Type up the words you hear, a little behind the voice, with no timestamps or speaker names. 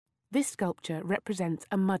This sculpture represents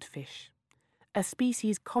a mudfish, a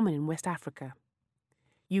species common in West Africa.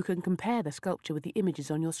 You can compare the sculpture with the images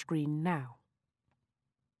on your screen now.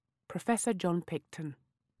 Professor John Picton.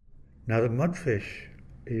 Now the mudfish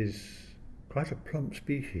is quite a plump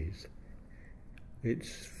species.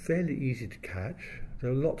 It's fairly easy to catch.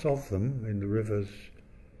 There are lots of them in the rivers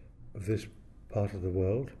of this part of the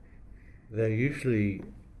world. They're usually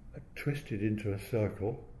twisted into a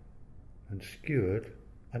circle and skewered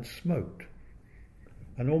and smoked.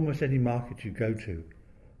 And almost any market you go to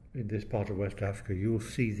in this part of West Africa, you'll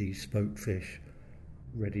see these smoked fish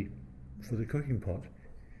ready for the cooking pot.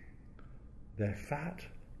 They're fat,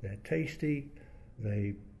 they're tasty,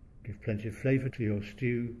 they give plenty of flavour to your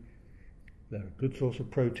stew, they're a good source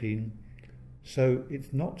of protein. So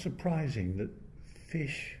it's not surprising that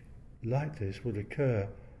fish like this would occur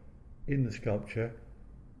in the sculpture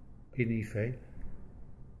in Ife.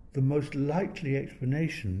 The most likely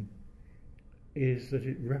explanation is that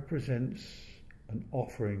it represents an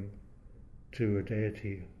offering to a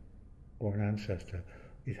deity or an ancestor.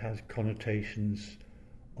 It has connotations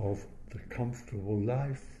of the comfortable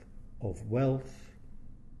life, of wealth,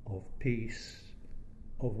 of peace,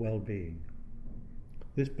 of well-being.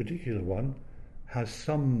 This particular one has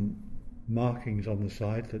some markings on the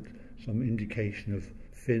side, that some indication of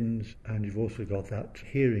fins, and you've also got that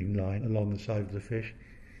hearing line along the side of the fish,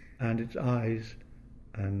 and its eyes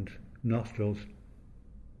and nostrils.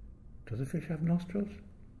 Does a fish have nostrils?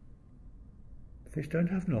 Fish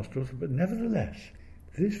don't have nostrils, but nevertheless,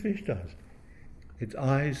 this fish does. Its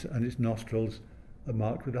eyes and its nostrils are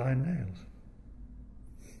marked with iron nails.